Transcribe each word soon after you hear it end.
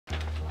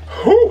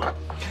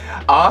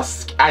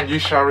Ask and you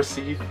shall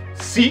receive.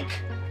 Seek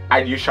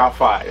and you shall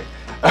find.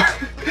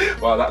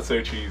 Wow, that's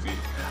so cheesy.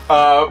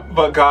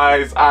 But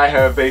guys, I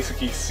have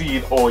basically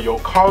seen all your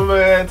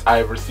comments, I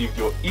have received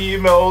your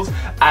emails,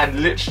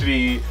 and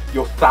literally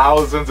your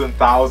thousands and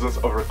thousands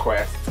of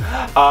requests.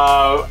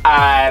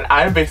 And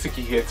I'm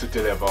basically here to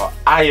deliver.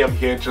 I am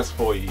here just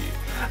for you.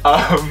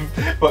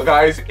 But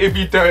guys, if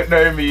you don't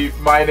know me,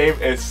 my name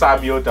is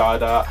Samuel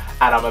Dada,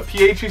 and I'm a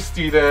PhD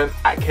student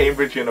at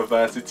Cambridge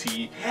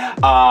University,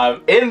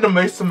 in the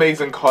most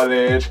amazing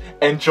college,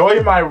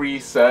 enjoying my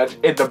research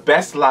in the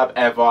best lab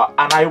ever,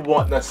 and I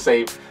want the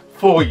same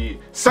for you.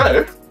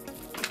 So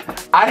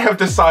I have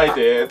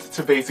decided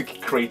to basically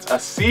create a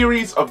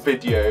series of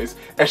videos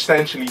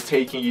essentially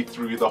taking you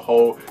through the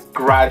whole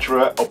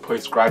graduate or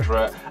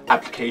postgraduate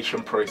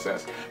application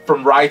process,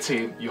 from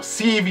writing your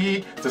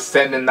CV to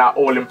sending that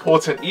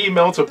all-important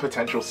email to a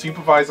potential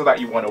supervisor that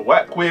you want to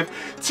work with,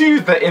 to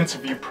the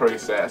interview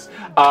process.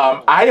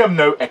 I am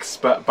no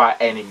expert by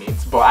any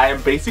means, but I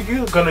am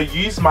basically going to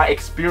use my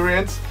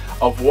experience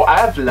of what I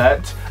have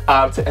learned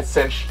to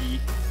essentially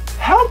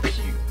help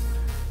you.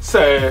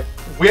 So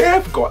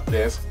we've got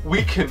this,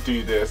 we can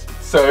do this,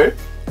 so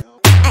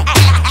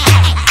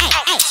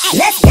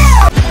let's go!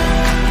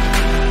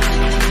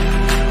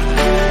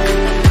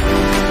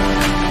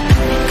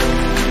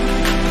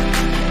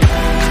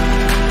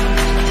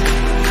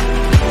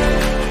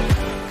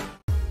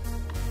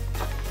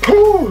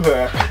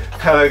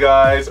 Hello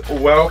guys,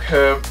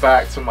 welcome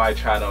back to my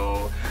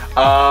channel.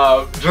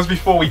 Just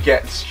before we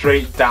get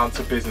straight down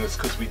to business,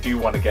 because we do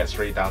want to get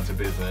straight down to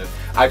business,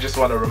 I just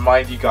want to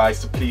remind you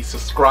guys to please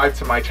subscribe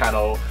to my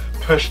channel,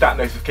 push that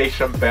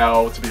notification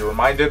bell to be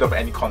reminded of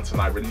any content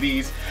I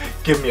release,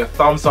 give me a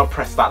thumbs up,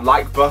 press that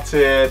like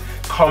button,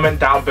 comment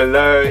down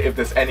below if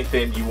there's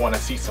anything you want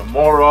to see some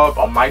more of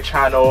on my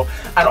channel,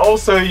 and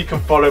also you can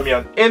follow me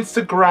on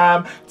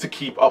Instagram to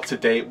keep up to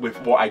date with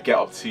what I get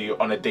up to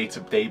on a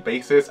day-to-day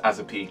basis as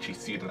a PhD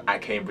student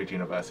at Cambridge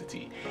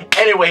University.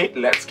 Anyway,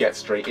 let's get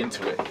straight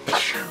into it.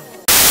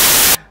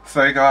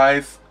 So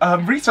guys,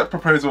 research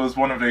proposal is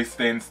one of those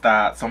things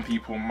that some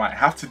people might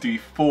have to do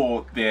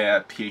for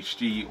their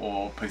PhD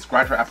or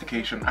postgraduate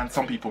application, and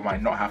some people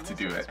might not have to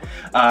do it.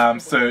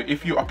 So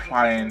if you're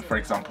applying, for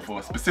example, for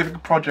a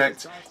specific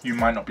project, you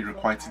might not be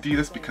required to do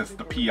this because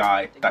the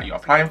PI that you're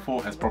applying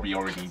for has probably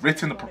already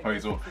written the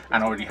proposal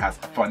and already has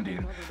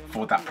funding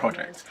for that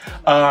project.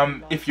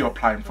 If you're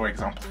applying, for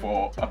example,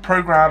 for a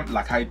program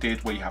like I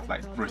did, where you have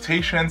like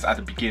rotations at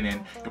the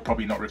beginning, you're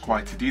probably not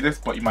required to do this,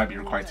 but you might be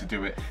required to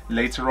do it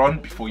later on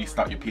before you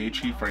start your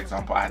PhD. For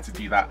example, I had to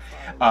do that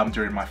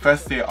during my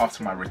first year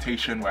after my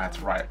rotation, where I had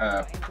to write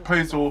a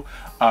proposal,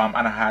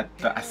 and I had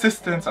the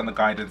assistance and the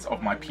guidance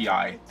of my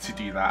PI to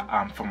do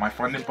that from my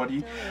funding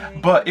body.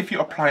 But if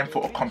you're applying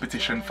for a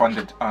competition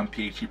funded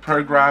PhD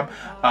program,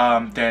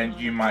 then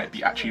you might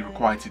be actually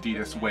required to do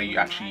this, where you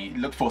actually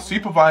look for a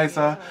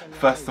supervisor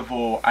first of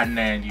all, and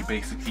then you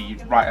basically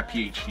write a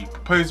PhD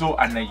proposal,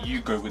 and then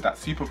you go with that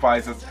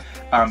supervisor's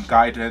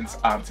guidance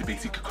to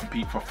basically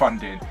compete for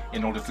funding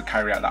in order to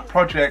carry out that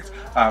project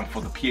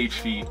for the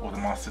PhD or the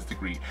master's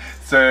degree.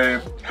 So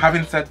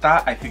having said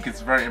that, I think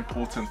it's very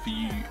important for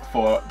you,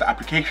 for the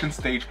application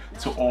stage,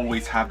 to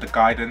always have the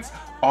guidance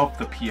of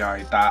the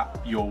PI that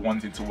you're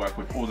wanting to work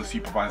with, or the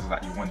supervisor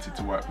that you wanted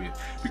to work with,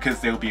 because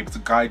they'll be able to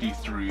guide you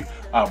through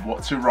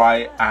what to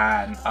write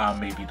and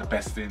maybe the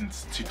best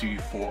things to do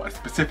for a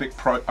specific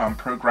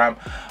program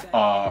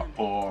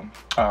or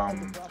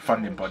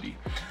funding body.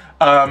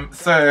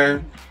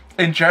 So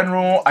in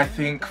general, I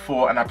think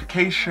for an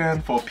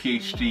application for a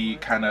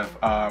PhD kind of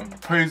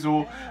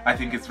proposal, I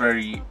think it's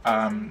very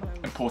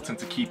important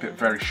to keep it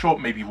very short,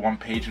 maybe 1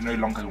 page, no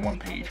longer than 1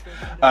 page.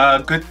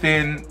 A good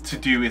thing to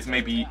do is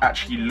maybe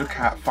actually look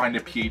at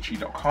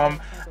FindAPhD.com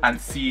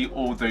and see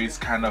all those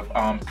kind of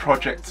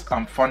project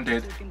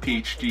funded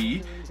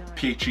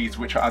PhDs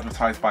which are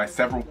advertised by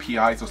several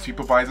PIs or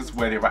supervisors,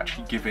 where they've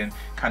actually given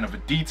kind of a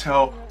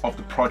detail of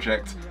the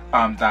project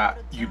that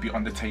you'd be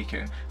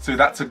undertaking. So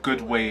that's a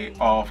good way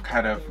of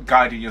kind of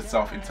guiding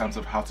yourself in terms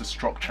of how to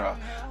structure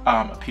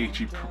a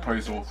PhD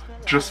proposal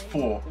just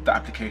for the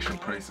application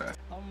process.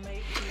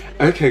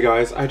 Okay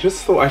guys, I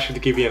just thought I should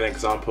give you an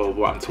example of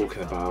what I'm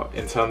talking about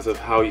in terms of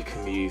how you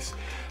can use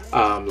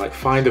like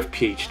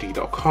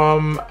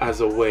FindAPhD.com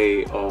as a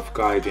way of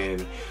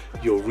guiding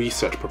your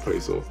research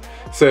proposal.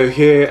 So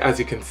here, as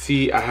you can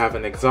see, I have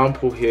an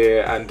example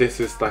here, and this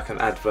is like an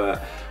advert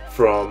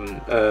from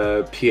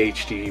a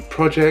PhD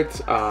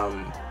project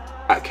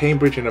at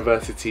Cambridge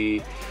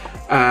University.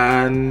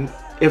 And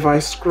if I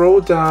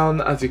scroll down,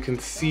 as you can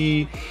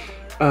see,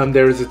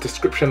 there is a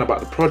description about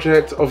the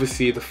project.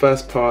 Obviously the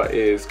first part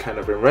is kind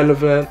of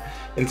irrelevant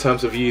in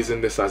terms of using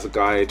this as a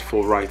guide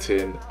for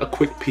writing a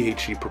quick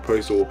PhD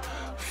proposal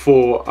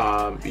for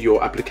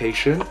your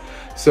application.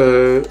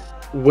 So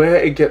where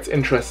it gets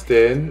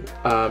interesting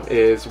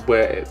is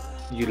where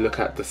you look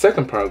at the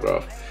second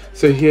paragraph.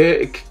 So here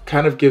it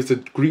kind of gives a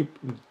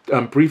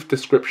brief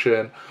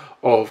description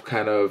of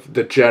kind of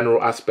the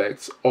general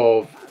aspects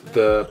of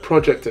the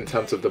project in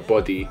terms of the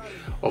body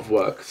of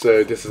work.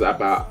 So this is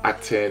about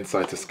actin,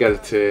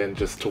 cytoskeleton,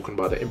 just talking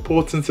about the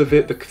importance of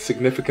it, the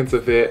significance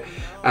of it,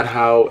 and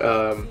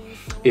how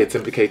it's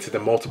implicated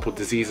in multiple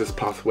diseases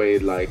pathway,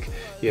 like,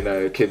 you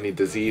know, kidney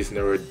disease,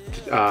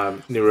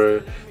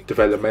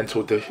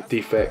 neurodevelopmental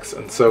defects,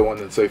 and so on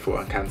and so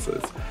forth, and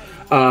cancers.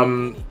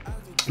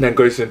 Then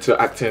goes into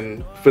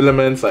actin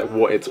filaments, like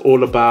what it's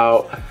all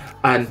about.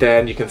 And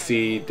then you can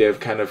see they've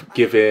kind of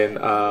given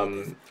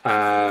a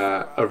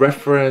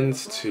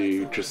reference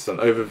to just an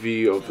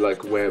overview of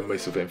like where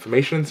most of the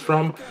information is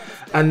from.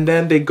 And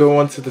then they go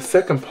on to the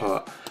second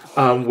part,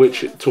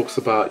 which talks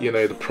about, you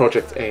know, the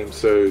project aims.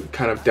 So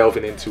kind of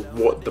delving into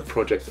what the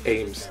project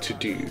aims to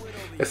do,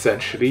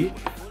 essentially.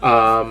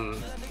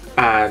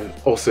 And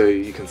also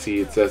you can see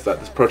it says that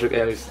this project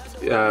aims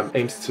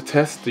to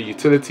test the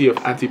utility of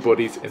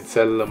antibodies in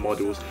cellular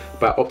models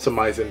by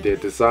optimizing their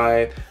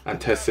design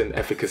and testing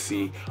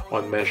efficacy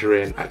on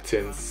measuring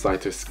actin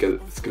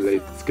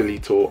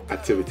cytoskeletal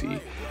activity.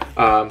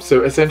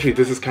 So essentially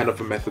this is kind of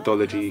a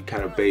methodology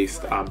kind of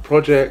based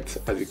project,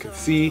 as you can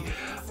see,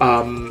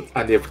 and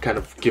they've kind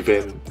of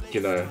given,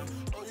 you know,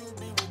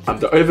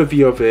 the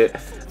overview of it.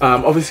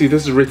 Obviously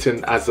this is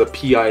written as a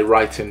PI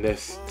writing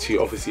this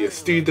to obviously a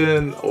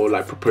student, or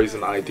like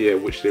proposing an idea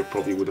which they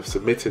probably would have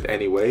submitted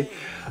anyway,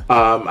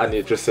 and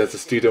it just says the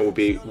student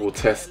will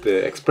test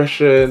the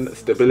expression,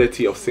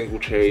 stability of single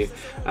chain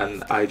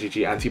and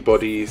IgG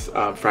antibodies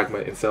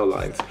fragment in cell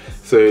lines.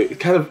 So it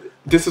kind of,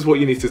 this is what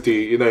you need to do,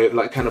 you know,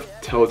 like kind of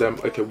tell them,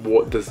 okay,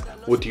 what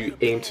do you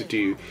aim to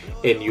do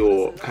in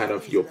your kind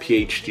of your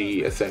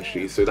PhD,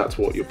 essentially. So that's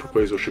what your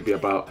proposal should be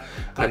about.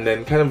 And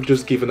then kind of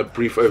just giving a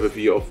brief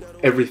overview of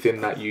everything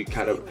that you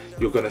kind of,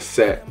 you're going to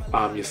set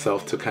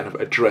yourself to kind of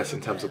address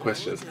in terms of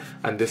questions.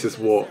 And this is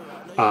what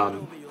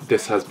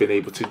this has been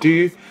able to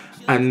do.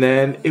 And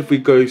then if we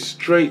go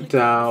straight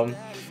down,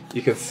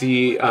 you can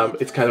see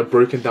it's kind of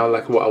broken down,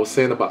 like what I was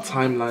saying about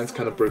timelines,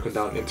 kind of broken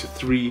down into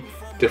 3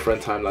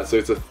 different timelines. So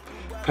it's a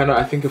kind of,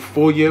 I think, a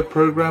 4-year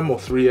program or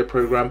 3-year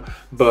program,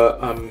 but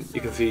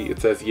you can see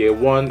it says year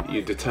 1,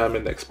 you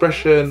determine the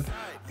expression,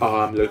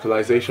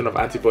 localization of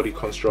antibody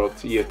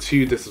construct. Year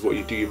 2, this is what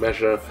you do, you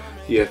measure.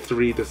 Year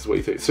 3, this is what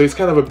you do. So it's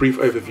kind of a brief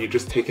overview,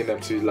 just taking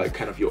them to like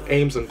kind of your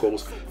aims and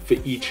goals for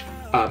each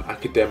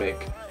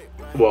academic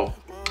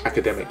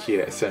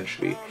year,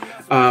 essentially.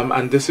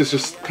 And this is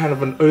just kind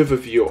of an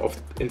overview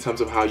of, in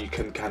terms of how you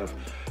can kind of,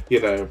 you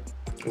know,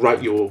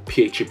 write your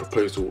PhD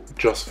proposal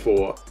just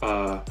for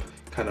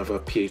kind of a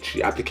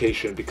PhD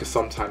application, because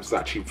sometimes it's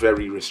actually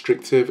very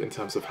restrictive in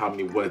terms of how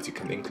many words you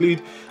can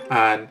include.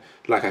 And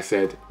like I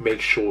said, make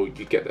sure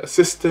you get the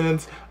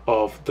assistance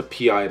of the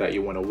PI that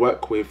you want to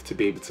work with to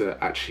be able to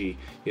actually,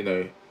 you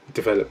know,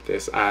 develop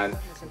this. And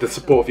the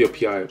support of your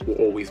PI will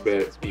always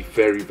be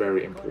very,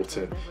 very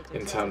important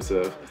in terms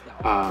of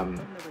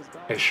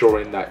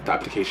ensuring that the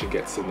application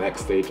gets to the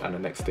next stage and the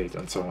next stage,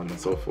 and so on and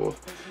so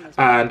forth.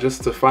 And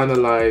just to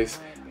finalize,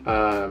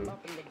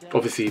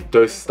 obviously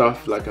those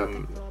stuff like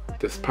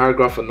this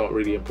paragraph are not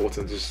really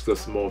important, it's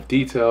just more of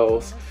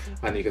details,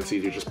 and you can see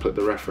you just put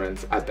the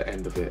reference at the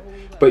end of it.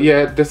 But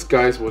yeah, this,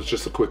 guys, was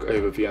just a quick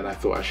overview, and I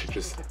thought I should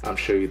just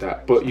show you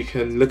that. But you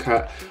can look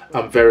at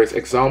various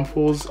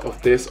examples of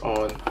this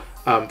on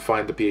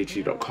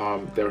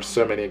FindAPhD.com. There are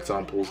so many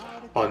examples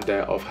on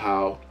there of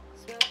how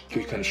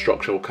you can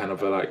structure kind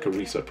of like a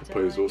research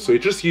proposal. So you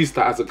just use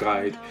that as a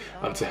guide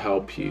to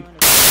help you.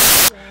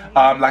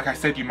 Like I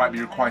said, you might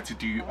be required to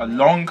do a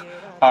longer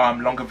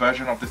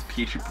version of this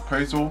PhD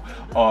proposal,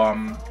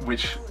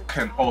 which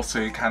can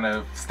also kind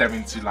of stem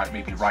into like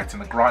maybe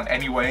writing a grant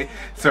anyway.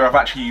 So I've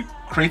actually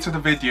created a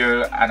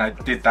video, and I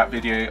did that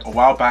video a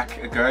while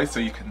back ago, so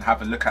you can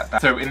have a look at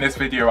that. So in this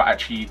video I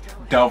actually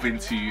delve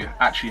into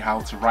actually how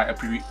to write a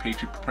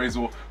PhD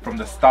proposal from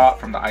the start,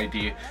 from the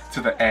idea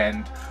to the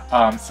end.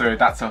 So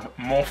that's a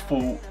more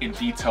full, in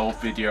detail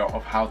video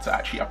of how to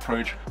actually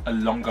approach a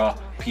longer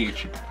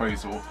PhD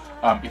proposal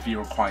if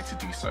you're required to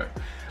do so.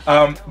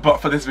 But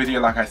for this video,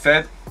 like I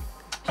said,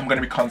 I'm going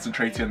to be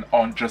concentrating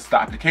on just the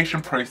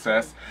application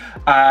process.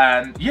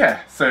 And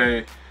yeah,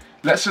 so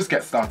let's just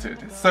get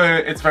started. So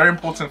it's very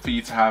important for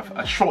you to have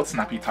a short,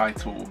 snappy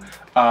title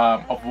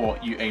of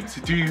what you aim to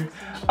do.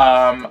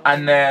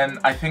 And then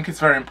I think it's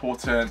very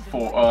important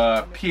for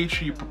a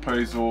PhD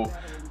proposal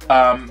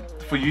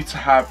for you to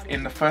have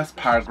in the first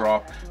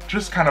paragraph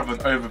just kind of an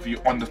overview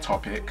on the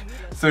topic.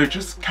 So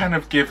just kind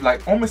of give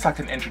like almost like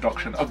an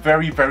introduction, a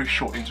very, very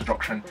short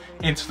introduction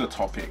into the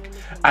topic.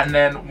 And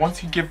then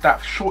once you give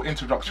that short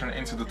introduction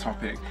into the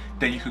topic,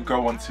 then you could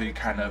go on to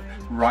kind of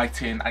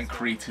writing and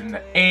creating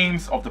the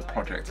aims of the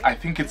project. I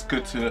think it's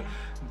good to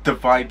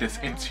divide this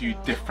into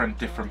different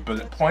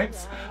bullet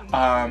points,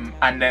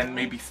 and then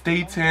maybe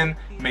stating,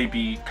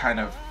 maybe kind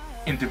of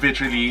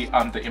individually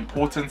the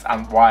importance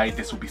and why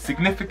this will be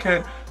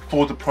significant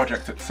for the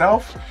project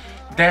itself.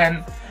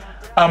 Then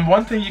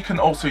one thing you can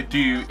also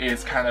do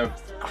is kind of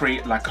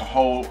create like a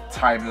whole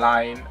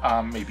timeline.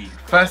 Maybe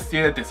first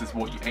year, this is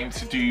what you aim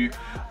to do,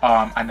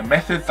 and the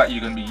methods that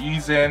you're going to be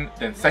using.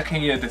 Then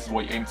second year, this is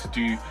what you aim to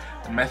do,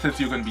 the methods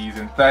you're going to be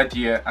using third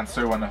year, and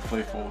so on and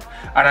so forth.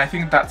 And I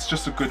think that's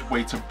just a good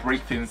way to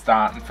break things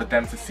down and for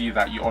them to see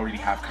that you already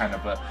have kind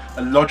of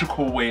a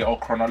logical way or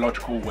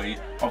chronological way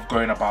of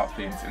going about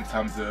things in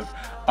terms of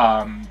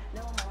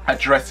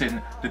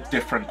addressing the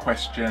different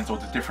questions or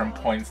the different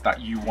points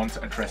that you want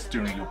to address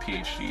during your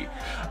PhD.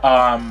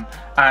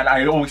 And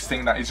I always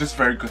think that it's just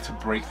very good to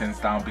break things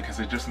down because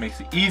it just makes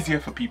it easier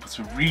for people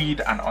to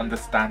read and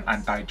understand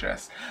and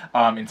digest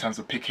in terms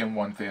of picking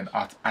one thing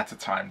at a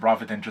time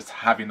rather than just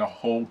having a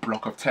whole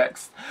block of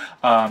text.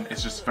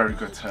 It's just very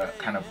good to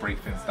kind of break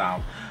things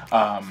down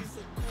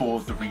for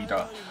the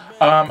reader.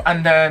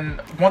 And then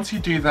once you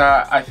do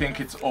that, I think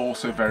it's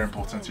also very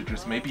important to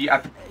just maybe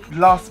at the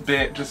last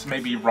bit, just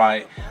maybe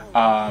write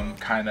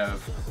kind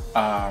of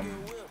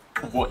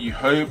what you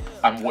hope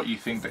and what you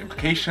think the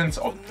implications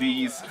of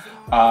these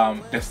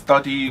this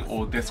study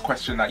or this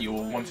question that you're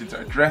wanting to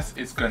address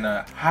is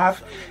gonna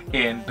have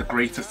in the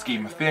greater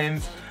scheme of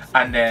things.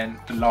 And then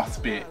the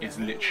last bit is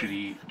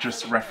literally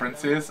just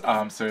references,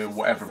 so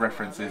whatever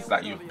references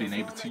that you've been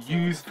able to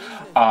use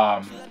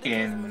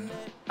in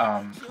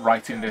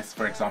writing this,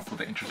 for example,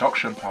 the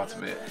introduction part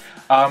of it.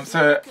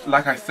 So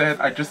like I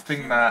said, I just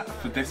think that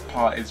for this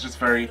part it's just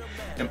very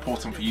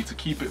important for you to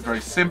keep it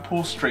very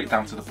simple, straight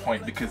down to the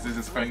point, because this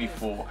is only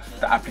for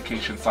the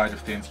application side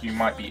of things. You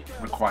might be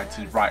required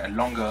to write a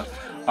longer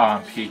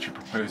PhD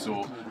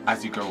proposal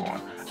as you go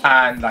on.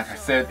 And like I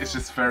said, it's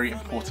just very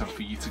important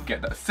for you to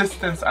get the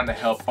assistance and the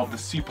help of the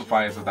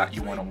supervisor that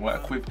you want to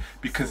work with,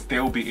 because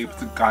they'll be able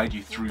to guide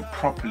you through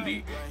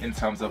properly in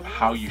terms of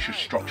how you should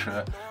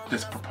structure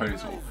this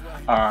proposal,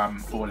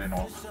 all in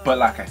all. But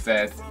like I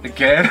said,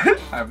 again,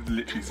 I'm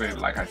literally saying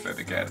like I said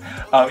again,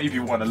 if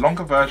you want a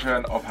longer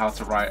version of how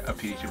to write a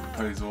PhD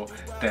proposal,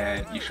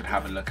 then you should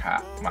have a look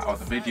at my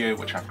other video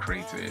which I've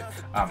created,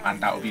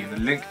 and that will be in the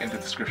link in the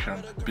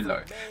description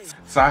below.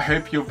 So I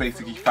hope you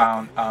basically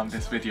found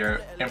this video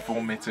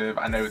informative.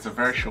 I know it's a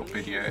very short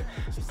video,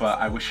 but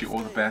I wish you all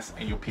the best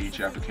in your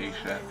PhD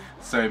application.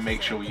 So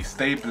make sure you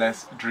stay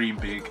blessed, dream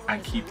big,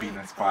 and keep being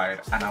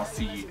inspired, and I'll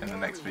see you in the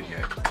next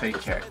video.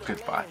 Take care.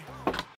 Goodbye.